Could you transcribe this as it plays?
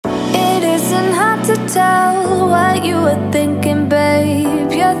tell what you were thinking,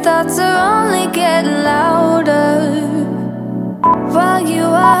 babe. Your thoughts are only getting louder. While you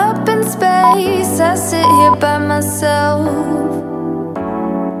are up in space, I sit here by myself.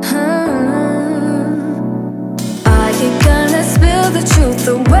 Are you gonna spill the truth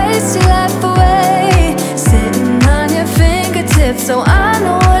or waste your life away? Sitting on your fingertips so I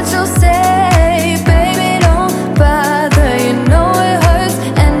know what you'll say. Baby, don't bother, you know it hurts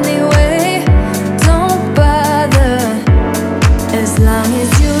anyway. Don't bother, as long as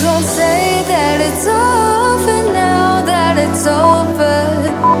you don't say that it's over now, that it's over.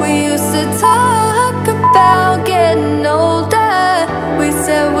 We used to talk about getting older. We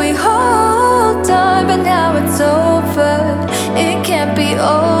said we hold on, but now it's over. It can't be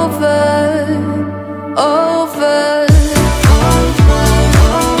over, over.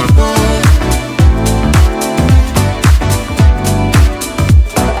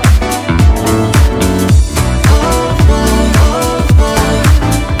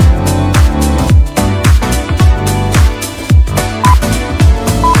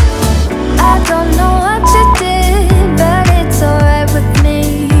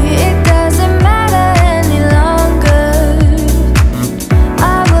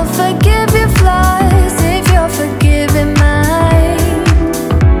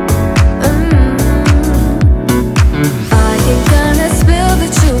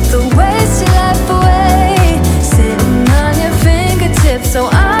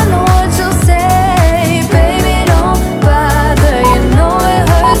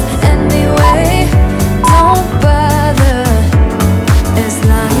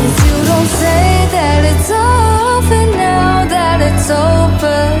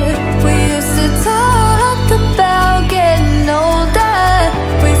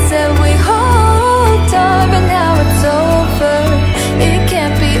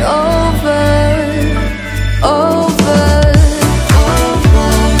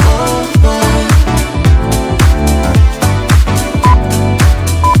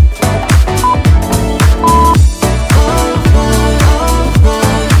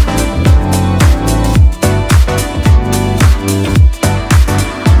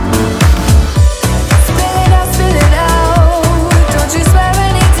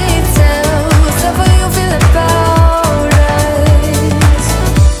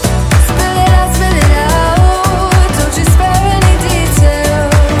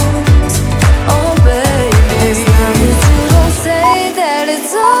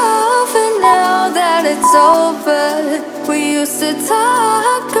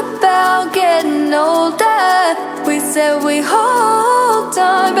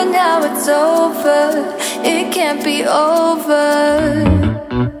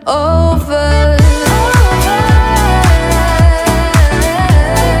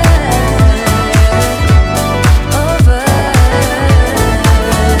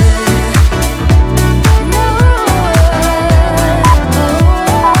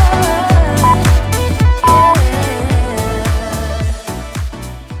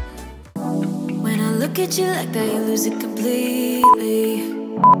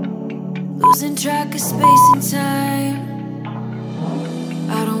 Losing track of space and time.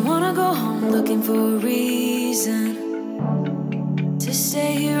 I don't wanna go home looking for a reason to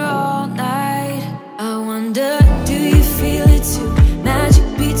stay here all night. I wonder, do you feel it too? Magic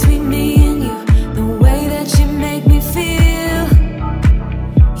between me and you, the way that you make me feel.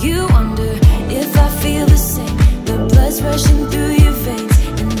 You wonder if I feel the same, the blood's rushing through your veins.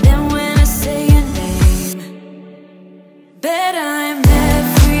 And then when I say your name, bet I'm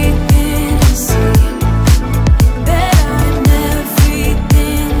everything you see. Bet I'm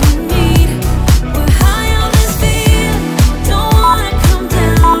everything you need. We're high on this feeling, don't wanna come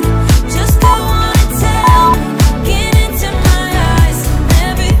down. Just I wanna tell me, get into my eyes. I'm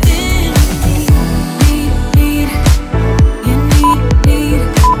everything you need. You need.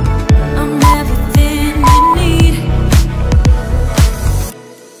 I'm everything you need.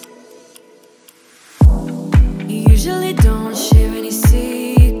 You usually don't share any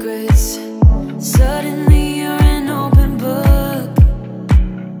secrets. Suddenly you're an open book.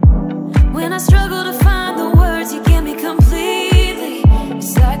 When I struggle to find the words, you get me completely.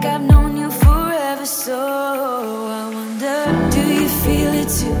 It's like I've known you forever. So I wonder, do you feel it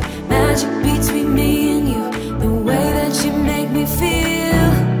too? Magic between me and you, the way that you make me feel.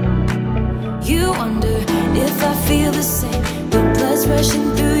 You wonder if I feel the same, the blood's rushing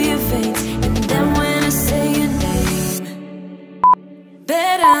through your veins. And then when I say your name,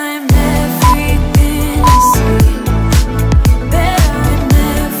 bet I'm everything you see. Bet I'm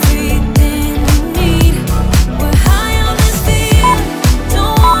everything you need. We're high on this feeling,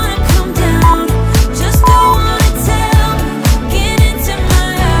 don't wanna come down. Just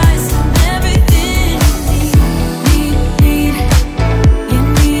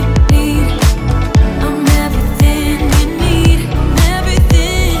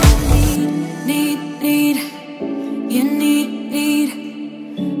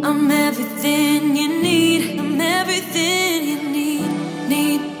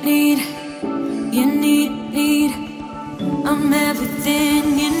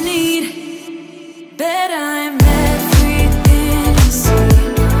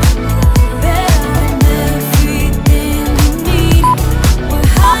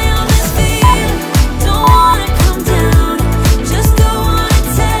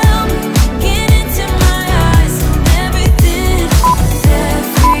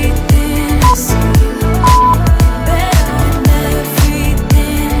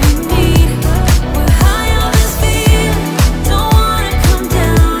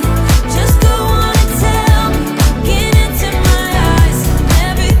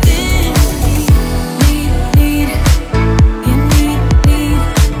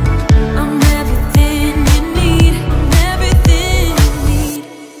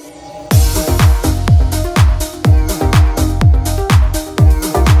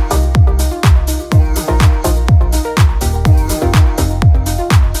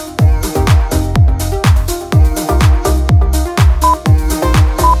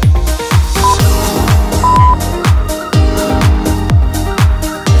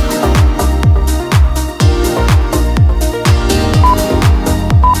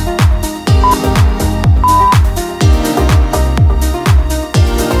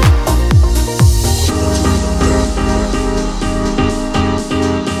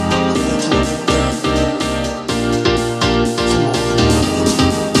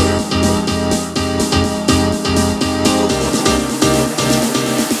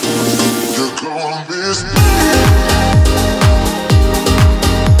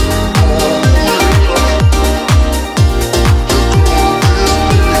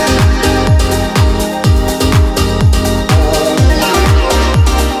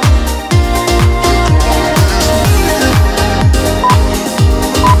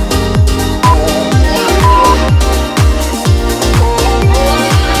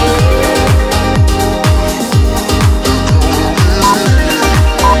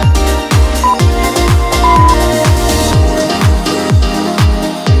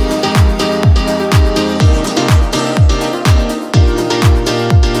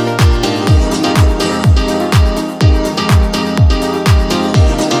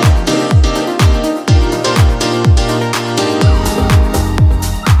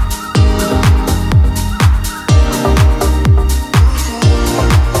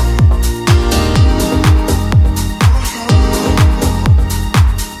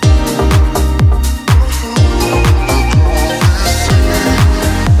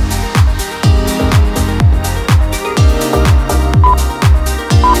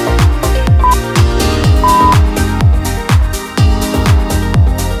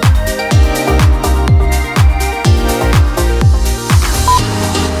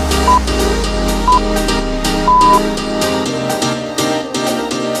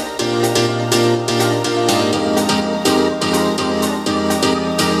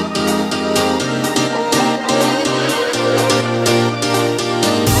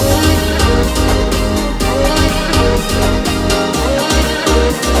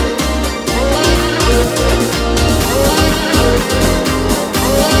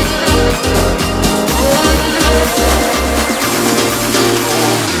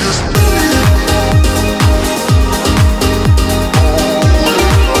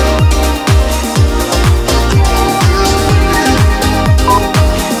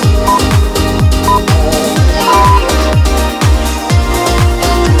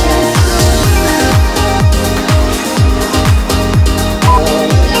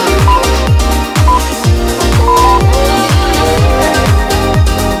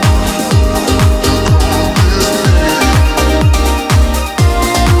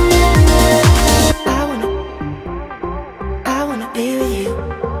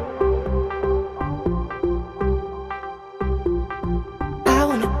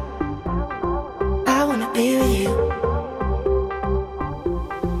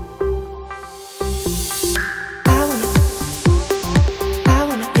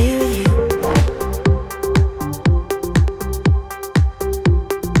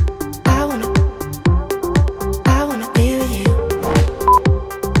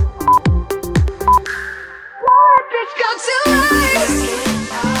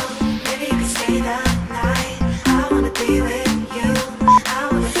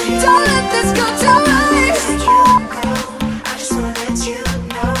Don't let this go to waste. I just wanna let you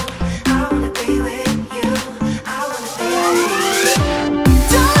know I wanna be with you. I wanna be with you.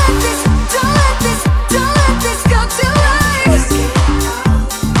 Don't let this go to waste.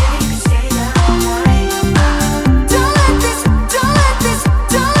 Maybe you could stay the night. Don't let this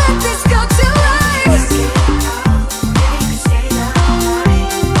go to waste. Maybe you could stay the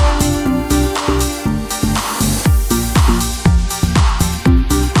night.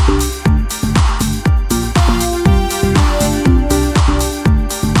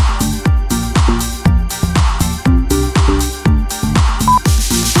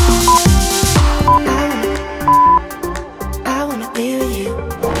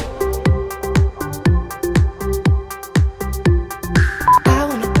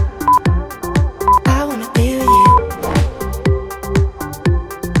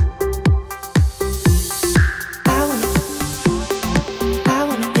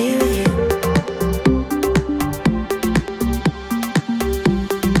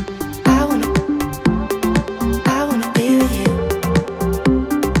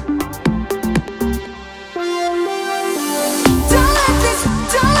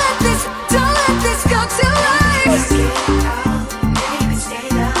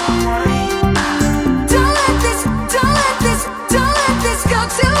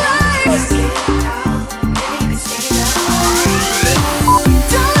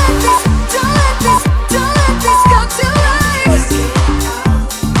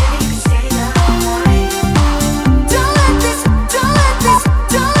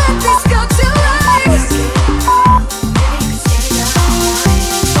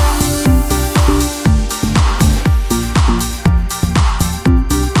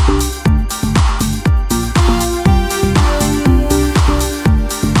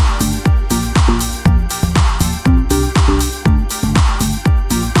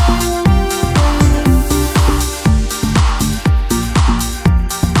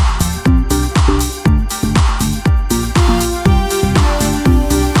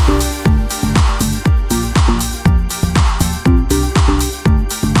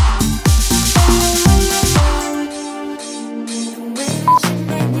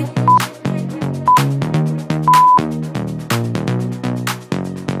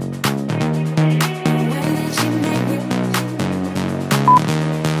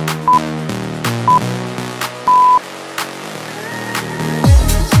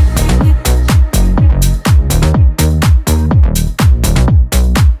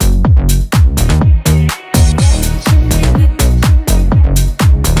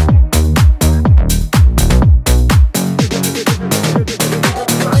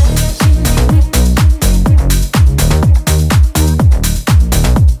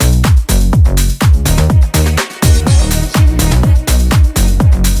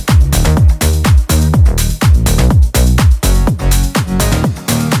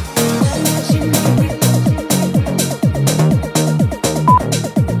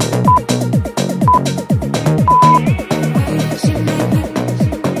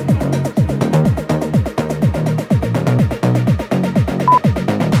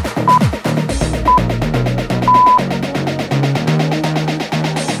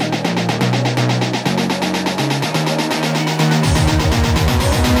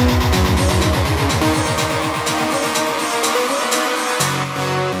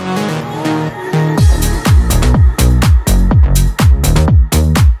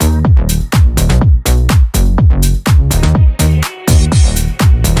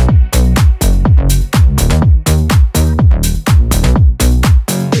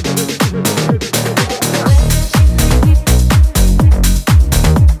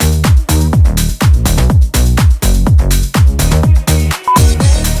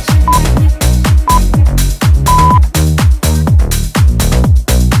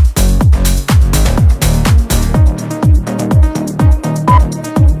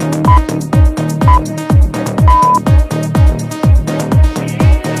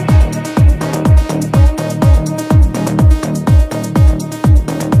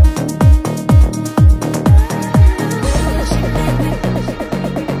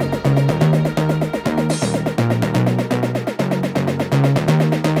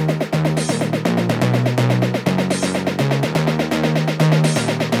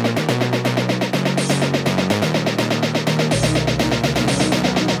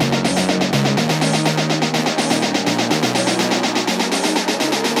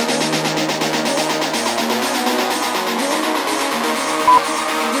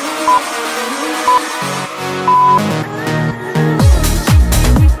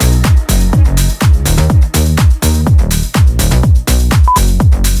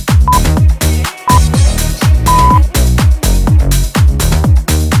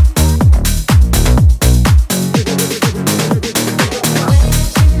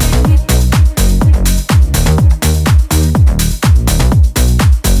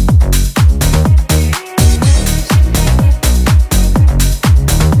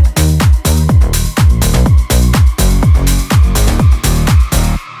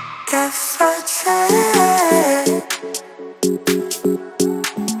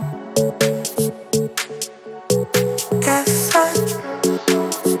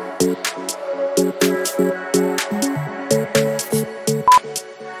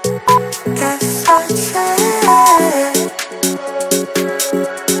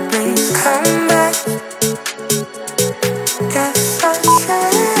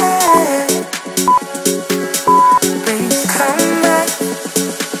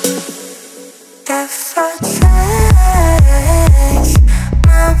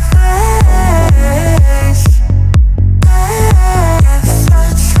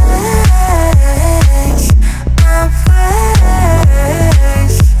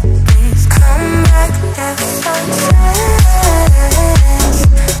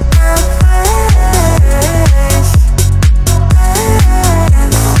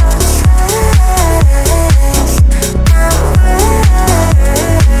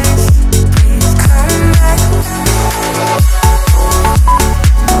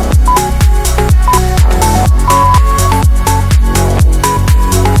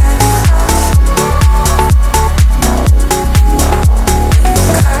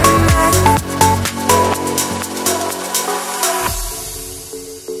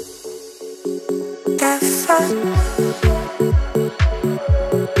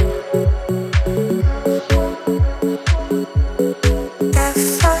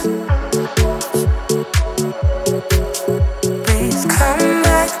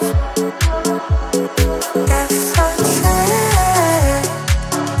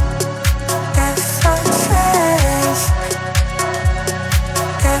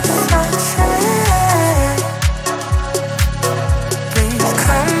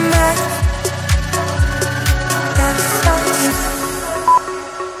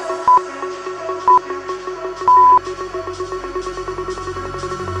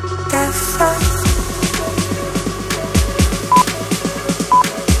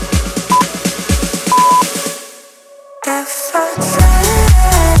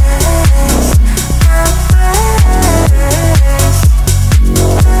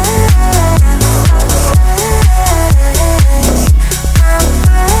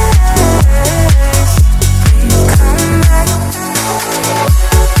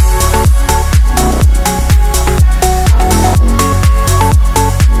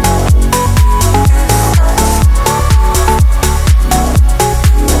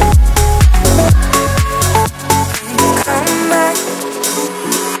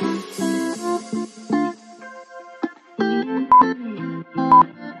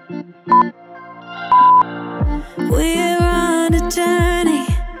 We're on a journey,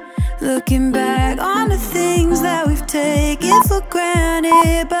 looking back on the things that we've taken for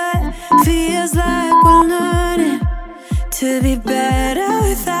granted, but feels like we're learning to be better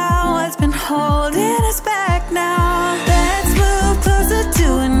without what's been holding us back now. Let's move closer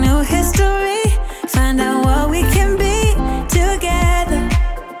to a new history, find out what we can be together.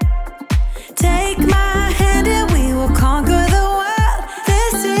 Take my hand and we will conquer the world.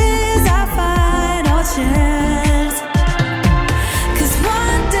 This is our final chance. 'Cause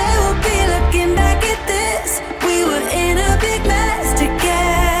one day we'll be looking back at this. We were in a big mess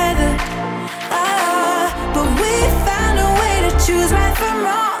together, but we found a way to choose right from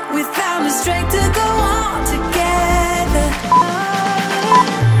wrong. We found the strength to go on together,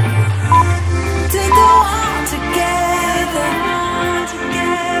 to go on together,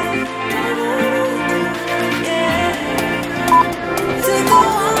 yeah, to go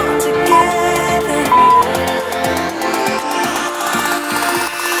on together.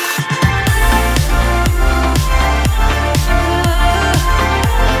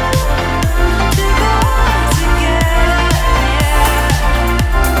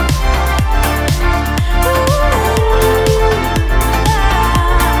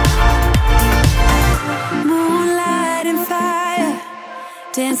 Moonlight and fire,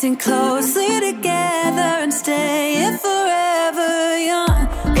 dancing closely together and staying forever young.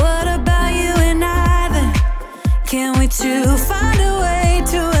 What about you and I then? Can we two find a way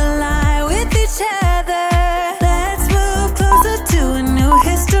to align with each other? Let's move closer to a new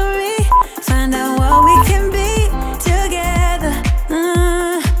history, find out what we can be together.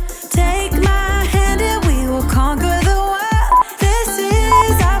 Take my hand and we will conquer the world. This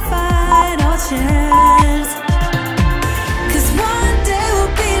is our final chance. 'Cause one day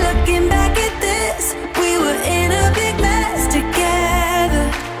we'll be looking back at this. We were in a big mess together,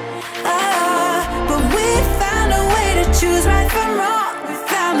 but we found a way to choose right from wrong. We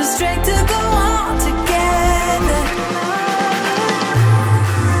found the strength to go on together,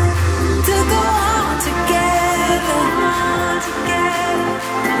 to go on together,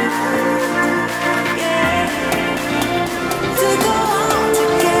 yeah, to go on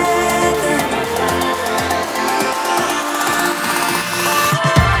together.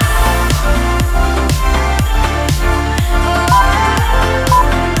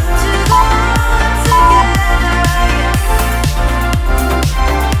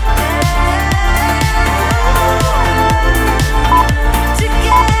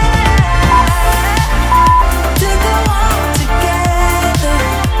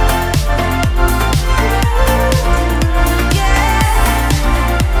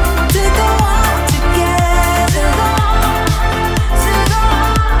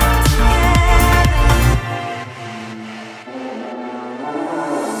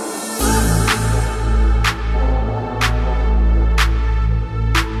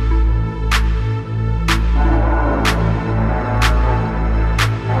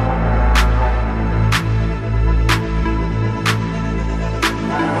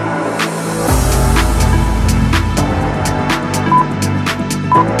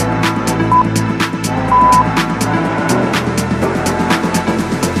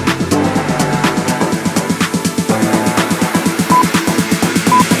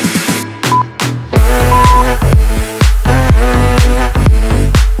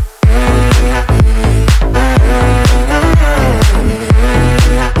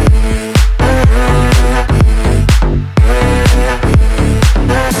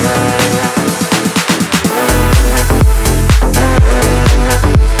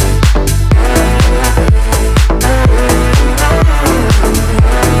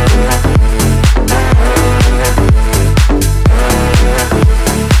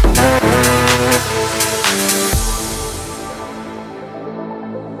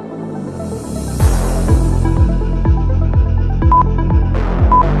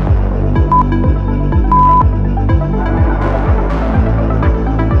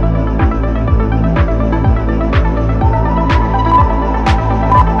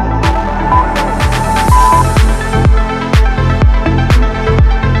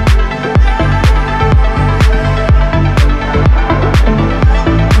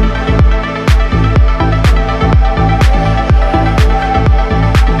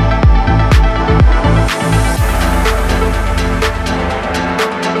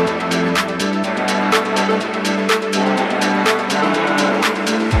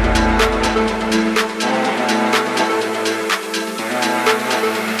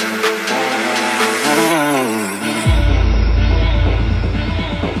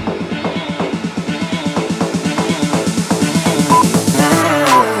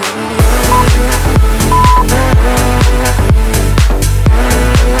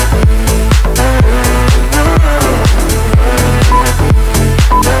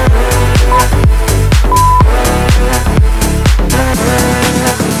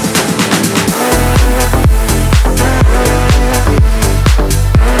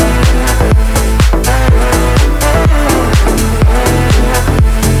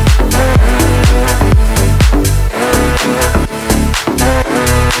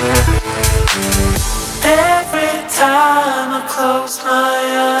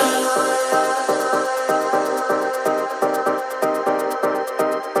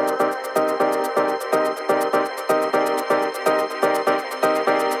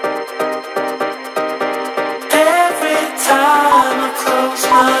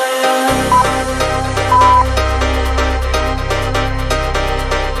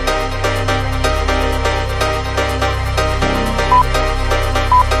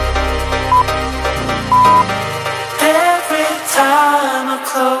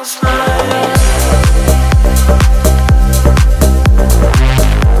 close my eyes.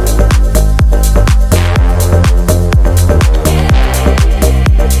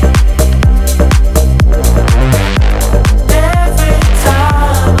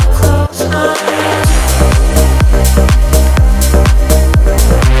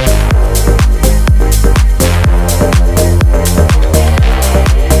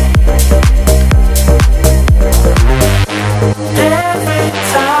 Every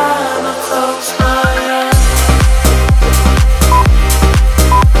time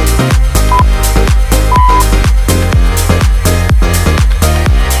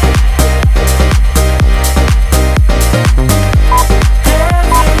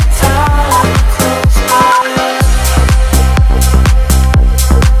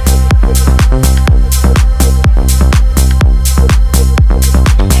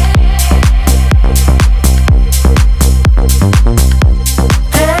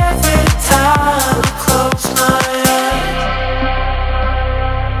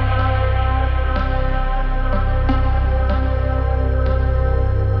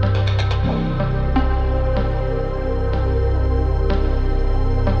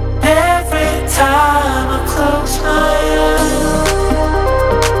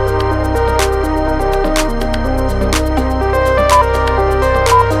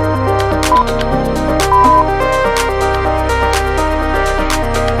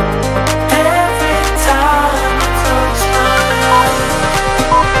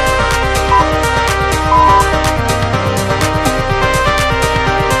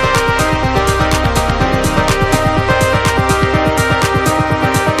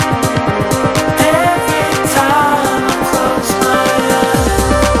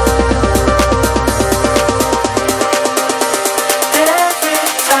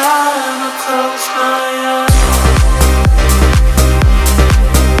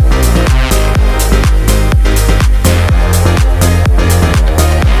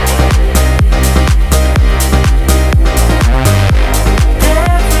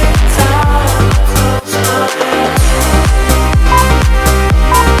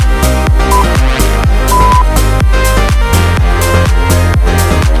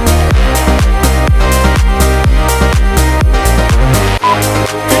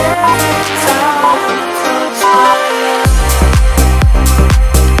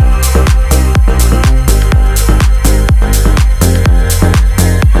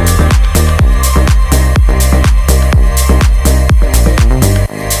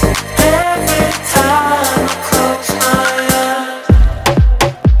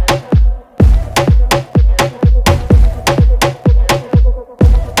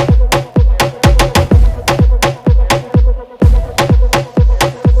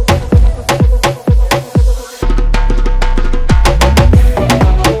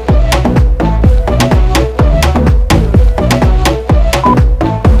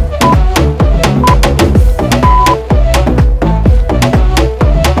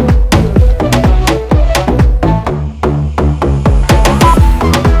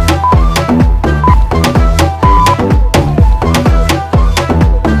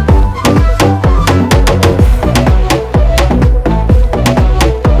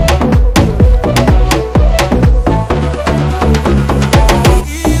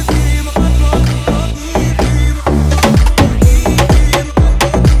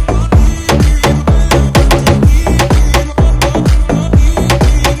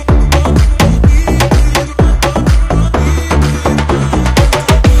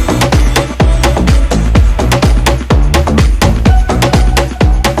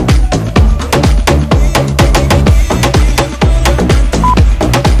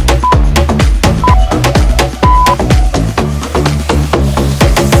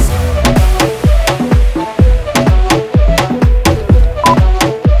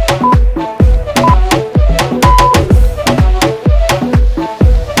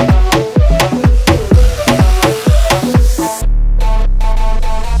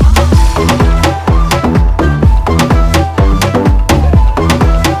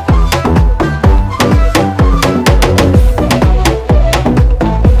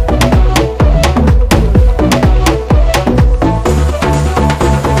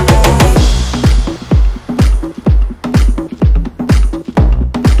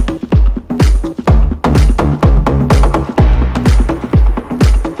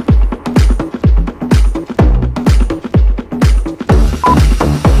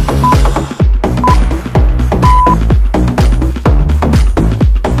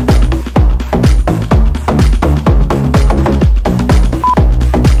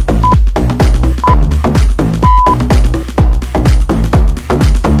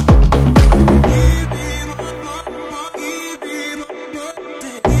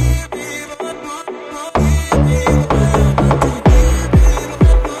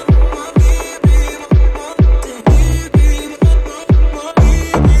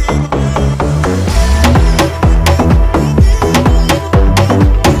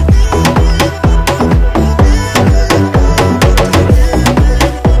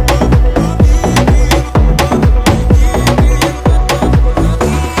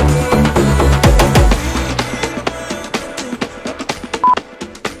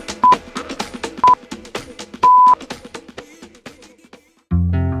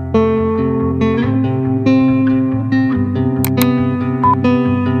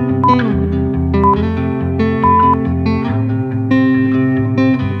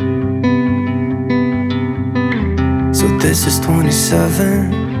this is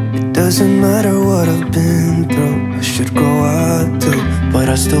 27. It doesn't matter what I've been through. I should grow up too, but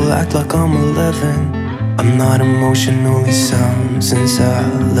I still act like I'm 11. I'm not emotionally sound since I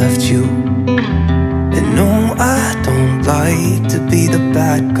left you. And no, I don't like to be the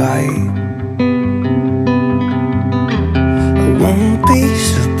bad guy. I won't be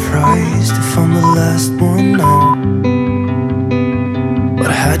surprised if I'm the last one out. But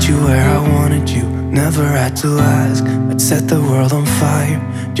I had you where I wanted you, never had to ask. I'd set the world on fire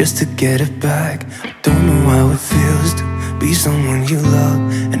just to get it back. I don't know how it feels to be someone you love,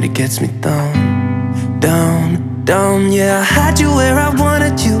 and it gets me down. Down, down, yeah, I had you where I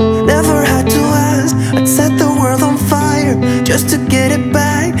wanted you, never had to ask. I'd set the world on fire just to get it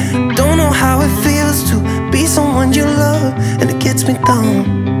back. Don't know how it feels to be someone you love, and it gets me down.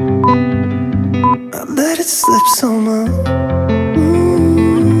 I let it slip somehow.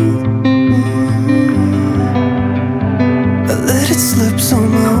 I let it slip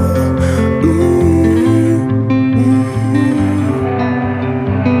somehow.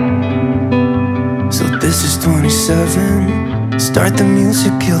 This is 27. Start the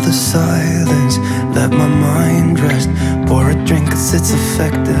music, kill the silence, let my mind rest. Pour a drink cause it's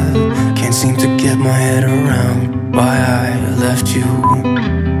effective. Can't seem to get my head around why I left you.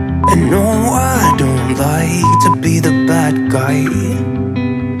 And no, I don't like to be the bad guy.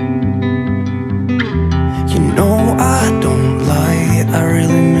 You know I don't lie, I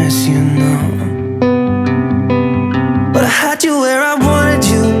really miss you now. But I had you where I wanted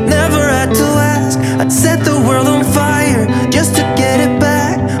you, never had to ask. I'd set the world on fire just to get it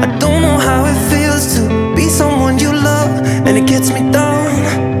back. I don't know how it feels to be someone you love, and it gets me down.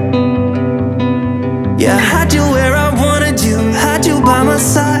 Yeah, I had you where I wanted you, had you by my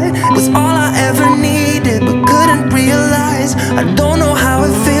side. It was all I ever needed, but couldn't realize. I don't know how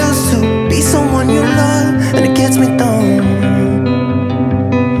it feels to be someone you love, and it gets me down.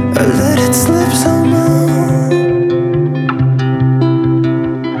 I let it slip somehow.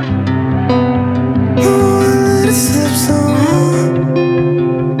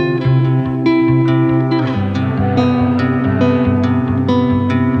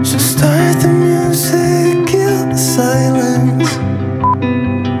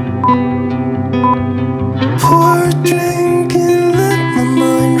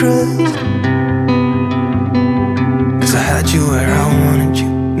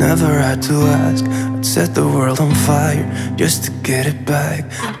 To ask, I'd set the world on fire just to get it back.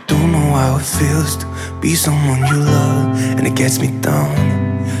 Don't know how it feels to be someone you love, and it gets me down.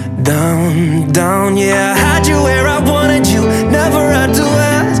 Down, down, yeah, I had you where I wanted you, never had to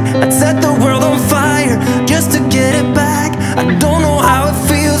ask. I'd set the world on fire just to get it back.